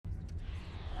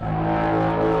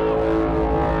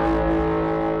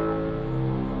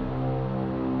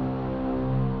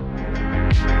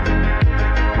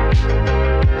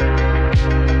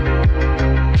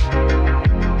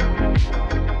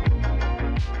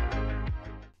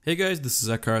Hey guys, this is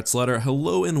EckhartsLadder.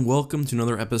 Hello and welcome to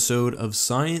another episode of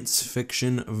Science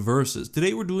Fiction Versus.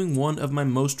 Today we're doing one of my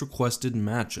most requested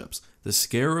matchups, the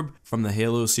Scarab from the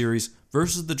Halo series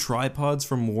versus the tripods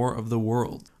from War of the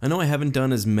World. I know I haven't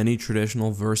done as many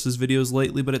traditional versus videos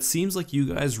lately, but it seems like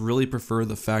you guys really prefer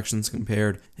the factions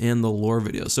compared and the lore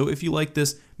videos. So if you like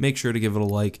this, make sure to give it a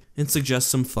like and suggest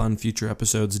some fun future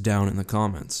episodes down in the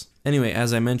comments. Anyway,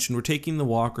 as I mentioned, we're taking the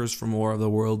walkers from War of the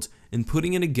Worlds and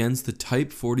putting it against the Type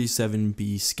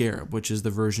 47B Scarab, which is the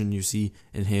version you see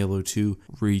in Halo 2,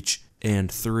 Reach,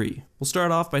 and 3. We'll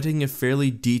start off by taking a fairly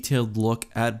detailed look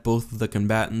at both of the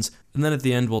combatants, and then at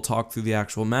the end we'll talk through the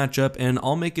actual matchup and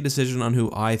I'll make a decision on who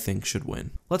I think should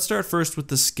win. Let's start first with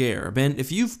the Scarab, and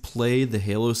if you've played the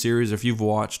Halo series or if you've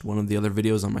watched one of the other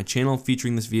videos on my channel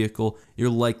featuring this vehicle, you're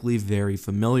likely very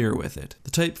familiar with it.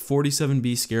 The Type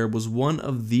 47B Scarab was one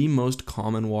of the most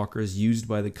common walkers used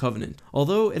by the Covenant.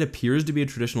 Although it appears to be a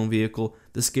traditional vehicle,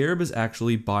 the Scarab is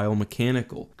actually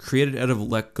biomechanical, created out of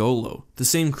Lekgolo, the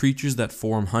same creatures that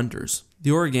form hunters.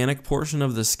 The organic portion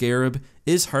of the Scarab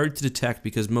is hard to detect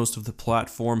because most of the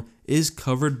platform is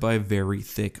covered by very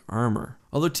thick armor.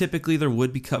 Although typically there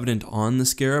would be Covenant on the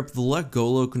Scarab, the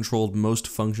Lekgolo controlled most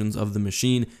functions of the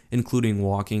machine, including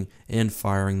walking and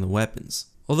firing the weapons.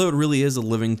 Although it really is a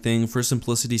living thing, for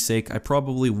simplicity's sake, I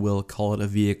probably will call it a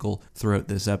vehicle throughout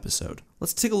this episode.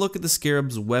 Let's take a look at the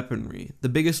Scarab's weaponry. The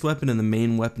biggest weapon and the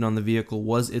main weapon on the vehicle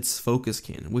was its focus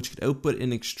cannon, which could output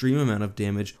an extreme amount of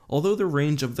damage. Although the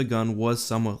range of the gun was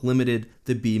somewhat limited,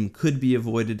 the beam could be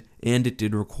avoided, and it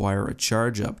did require a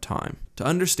charge-up time. To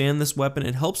understand this weapon,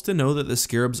 it helps to know that the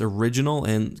Scarab's original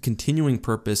and continuing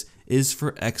purpose is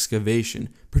for excavation,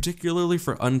 particularly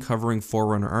for uncovering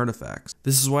Forerunner artifacts.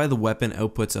 This is why the weapon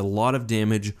outputs a lot of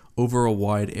damage over a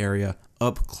wide area,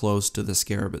 up close to the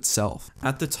Scarab itself.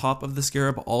 At the top of the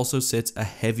Scarab also sits a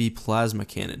heavy plasma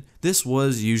cannon. This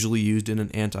was usually used in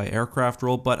an anti-aircraft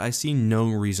role, but I see no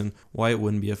reason why it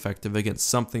wouldn't be effective against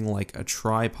something like a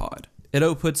tripod. It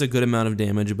outputs a good amount of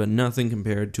damage, but nothing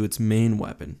compared to its main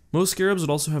weapon. Most Scarabs would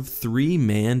also have 3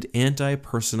 manned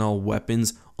anti-personnel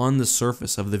weapons on the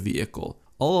surface of the vehicle.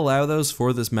 I'll allow those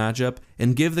for this matchup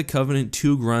and give the Covenant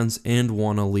 2 grunts and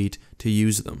 1 elite to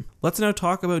use them. Let's now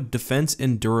talk about defense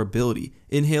and durability.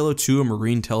 In Halo 2, a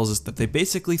Marine tells us that they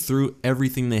basically threw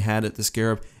everything they had at the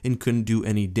Scarab and couldn't do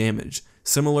any damage.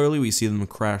 Similarly, we see them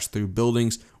crash through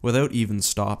buildings without even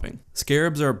stopping.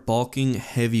 Scarabs are bulking,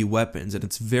 heavy weapons, and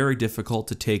it's very difficult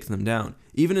to take them down.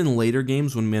 Even in later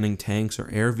games when manning tanks or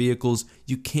air vehicles,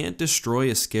 you can't destroy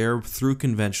a Scarab through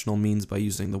conventional means by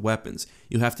using the weapons.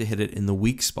 You have to hit it in the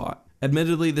weak spot.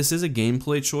 Admittedly, this is a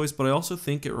gameplay choice, but I also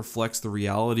think it reflects the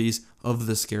realities of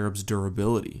the Scarab's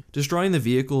durability. Destroying the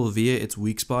vehicle via its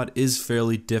weak spot is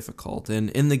fairly difficult, and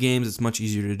in the games it's much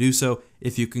easier to do so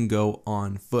if you can go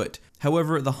on foot.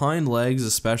 However, the hind legs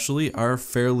especially are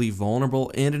fairly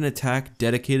vulnerable, and an attack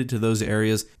dedicated to those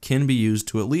areas can be used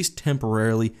to at least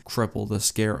temporarily cripple the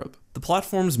Scarab. The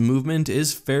platform's movement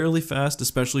is fairly fast,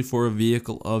 especially for a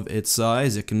vehicle of its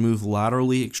size. It can move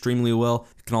laterally extremely well.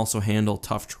 It can also handle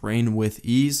tough terrain with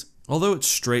ease, although its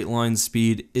straight line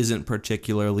speed isn't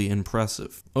particularly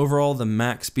impressive. Overall, the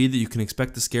max speed that you can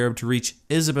expect the Scarab to reach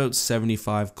is about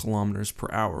 75 kilometers per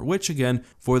hour, which again,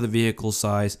 for the vehicle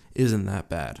size, isn't that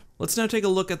bad. Let's now take a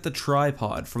look at the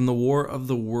tripod from the War of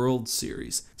the Worlds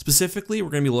series. Specifically, we're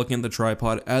going to be looking at the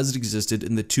tripod as it existed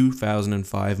in the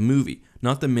 2005 movie,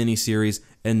 not the miniseries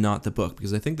and not the book,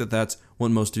 because I think that that's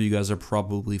what most of you guys are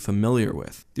probably familiar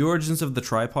with. The origins of the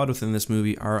tripod within this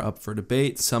movie are up for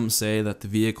debate. Some say that the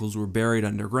vehicles were buried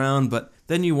underground, but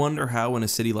then you wonder how in a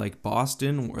city like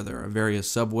Boston, where there are various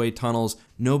subway tunnels,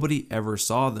 nobody ever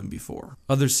saw them before.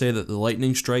 Others say that the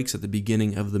lightning strikes at the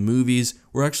beginning of the movies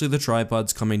were actually the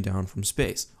tripods coming down from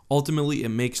space. Ultimately, it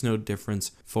makes no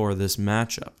difference for this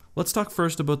matchup. Let's talk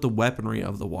first about the weaponry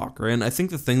of the walker, and I think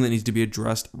the thing that needs to be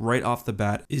addressed right off the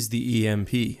bat is the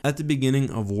EMP. At the beginning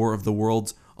of War of the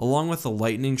Worlds, along with the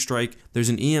lightning strike, there's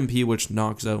an EMP which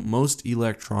knocks out most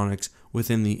electronics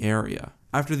within the area.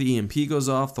 After the EMP goes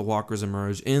off, the walkers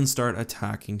emerge and start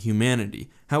attacking humanity.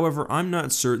 However, I'm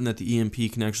not certain that the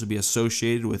EMP can actually be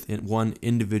associated with one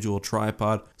individual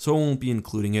tripod, so I won't be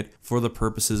including it for the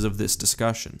purposes of this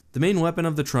discussion. The main weapon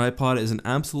of the tripod is an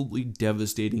absolutely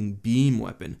devastating beam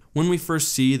weapon. When we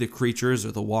first see the creatures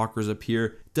or the walkers appear,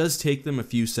 it does take them a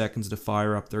few seconds to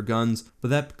fire up their guns, but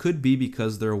that could be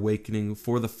because they're awakening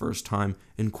for the first time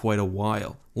in quite a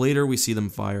while. Later, we see them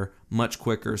fire much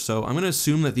quicker, so I'm going to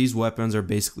assume that these weapons are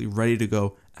basically ready to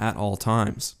go at all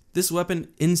times. This weapon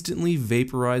instantly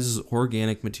vaporizes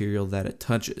organic material that it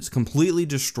touches, completely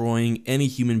destroying any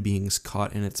human beings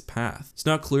caught in its path. It's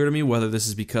not clear to me whether this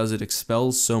is because it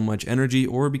expels so much energy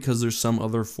or because there's some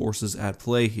other forces at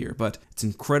play here, but it's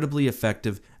incredibly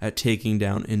effective at taking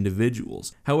down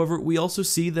individuals. However, we also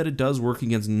see that it does work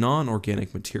against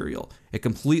non-organic material. It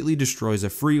completely destroys a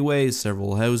freeway,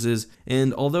 several houses,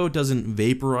 and although it doesn't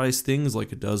vaporize things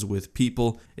like it does with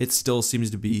people, it still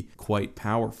seems to be quite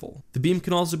powerful. The beam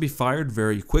can also be fired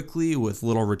very quickly with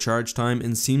little recharge time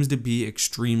and seems to be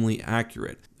extremely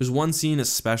accurate. There's one scene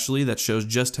especially that shows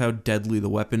just how deadly the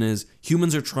weapon is.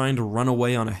 Humans are trying to run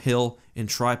away on a hill and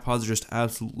tripods are just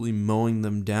absolutely mowing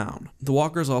them down. The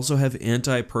walkers also have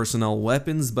anti-personnel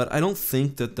weapons, but I don't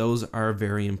think that those are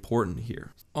very important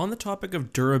here. On the topic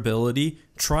of durability,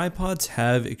 tripods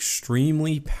have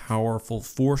extremely powerful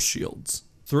force shields.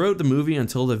 Throughout the movie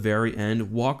until the very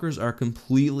end, walkers are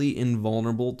completely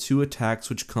invulnerable to attacks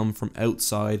which come from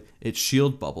outside its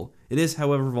shield bubble. It is,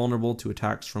 however, vulnerable to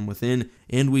attacks from within,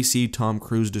 and we see Tom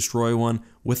Cruise destroy one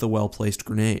with a well-placed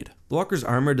grenade. The walker's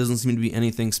armor doesn't seem to be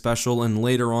anything special, and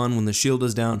later on, when the shield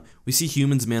is down, we see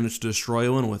humans manage to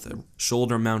destroy one with a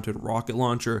shoulder-mounted rocket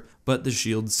launcher, but the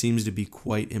shield seems to be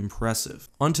quite impressive.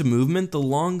 Onto movement, the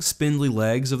long, spindly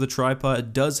legs of the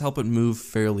tripod does help it move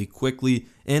fairly quickly,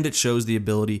 and it shows the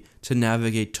ability to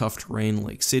navigate tough terrain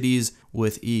like cities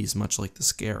with ease, much like the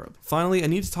Scarab. Finally, I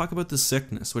need to talk about the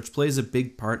sickness, which plays a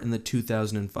big part in the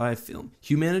 2005 film.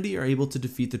 Humanity are able to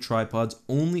defeat the tripods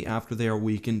only after they are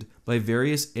weakened by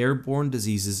various airborne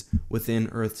diseases within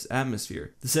Earth's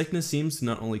atmosphere. The sickness seems to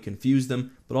not only confuse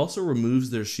them, but also removes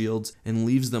their shields and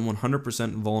leaves them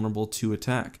 100% vulnerable to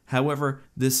attack. However,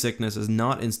 this sickness is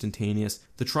not instantaneous.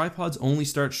 The tripods only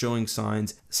start showing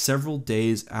signs several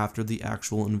days after the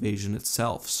actual invasion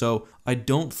itself, so I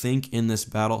don't think in this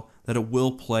battle that it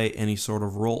will play any sort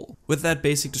of role. With that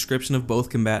basic description of both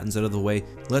combatants out of the way,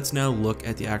 let's now look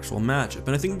at the actual matchup,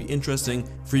 and I think it'd be interesting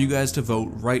for you guys to vote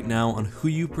right now on who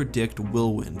you predict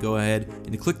will win. Go ahead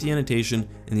and click the annotation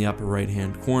in the upper right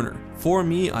hand corner. For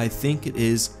me, I think it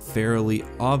is fairly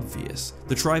obvious.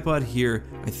 The tripod here,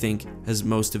 I think, has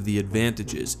most of the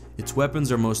advantages. Its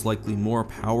weapons are most likely more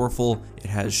powerful, it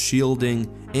has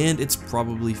shielding, and it's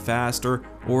probably faster,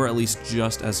 or at least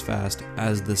just as fast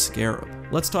as the Scarab.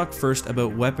 Let's talk first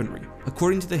about weaponry.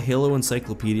 According to the Halo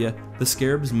Encyclopedia, the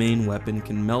Scarab's main weapon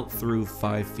can melt through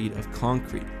 5 feet of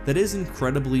concrete. That is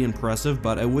incredibly impressive,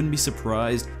 but I wouldn't be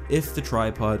surprised if the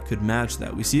tripod could match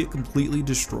that. We see it completely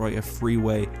destroy a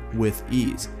freeway with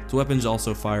ease. The weapons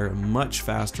also fire much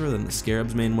faster than the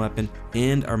Scarab's main weapon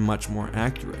and are much more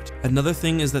accurate. Another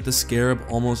thing is that the Scarab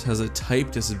almost has a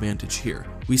type disadvantage here.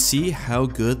 We see how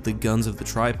good the guns of the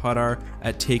tripod are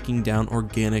at taking down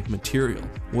organic material.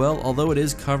 Well, although it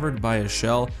is covered by a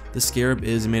shell, the Scarab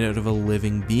is made out of a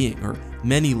living being, or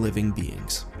many living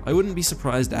beings. I wouldn't be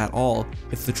surprised at all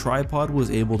if the tripod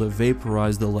was able to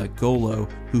vaporize the Legolo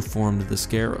who formed the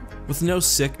Scarab. With no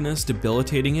sickness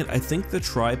debilitating it, I think the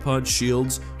tripod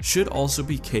shields should also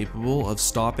be capable of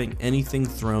stopping anything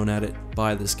thrown at it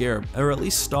by the Scarab, or at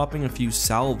least stopping a few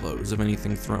salvos of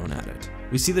anything thrown at it.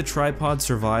 We see the tripod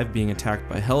survive being attacked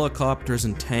by helicopters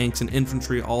and tanks and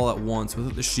infantry all at once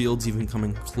without the shields even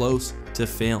coming close to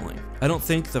failing. I don't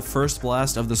think the first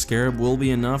blast of the Scarab will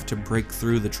be enough to break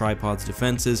through the tripod's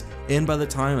defenses, and by the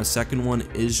time a second one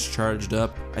is charged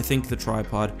up, I think the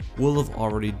tripod will have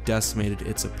already decimated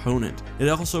its opponent. It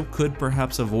also could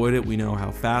perhaps avoid it. We know how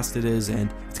fast it is,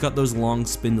 and it's got those long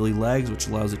spindly legs which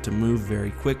allows it to move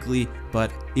very quickly,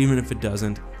 but even if it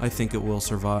doesn't, I think it will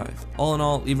survive. All in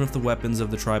all, even if the weapons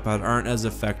of the tripod aren't as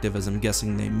effective as I'm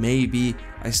guessing they may be,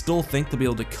 I still think they'll be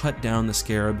able to cut down the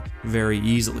Scarab very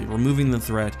easily, removing the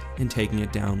threat and taking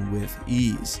it down with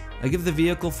ease. I give the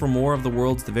vehicle for more of the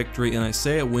worlds the victory, and I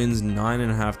say it wins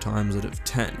 9.5 times out of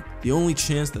 10. The only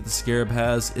chance that the Scarab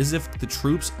has is if the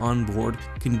troops on board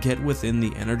can get within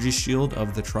the energy shield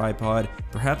of the tripod,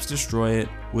 perhaps destroy it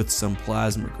with some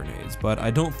plasma grenades, but I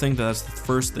don't think that's the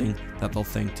first thing that they'll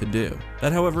think to do.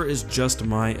 That, however, is just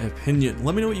my opinion.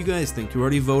 Let me know what you guys think. You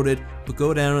already voted, but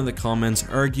go down in the comments,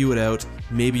 argue it out.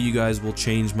 Maybe you guys will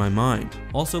change my mind.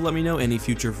 Also, let me know any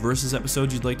future Versus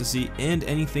episodes you'd like to see and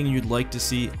anything you'd like to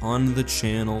see on the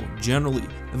channel generally.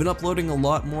 I've been uploading a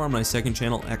lot more on my second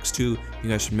channel, X2. You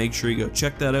guys should make sure you go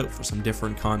check that out for some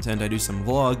different content. I do some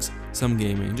vlogs, some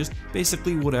gaming, just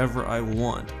basically whatever I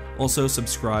want. Also,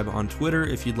 subscribe on Twitter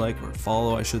if you'd like, or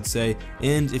follow I should say,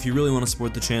 and if you really want to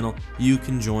support the channel, you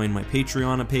can join my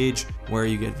Patreon page where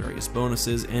you get various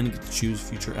bonuses and get to choose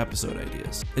future episode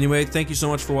ideas. Anyway, thank you so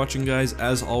much for watching, guys.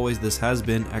 As always, this has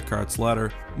been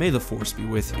EckhartsLadder. May the Force be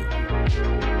with you.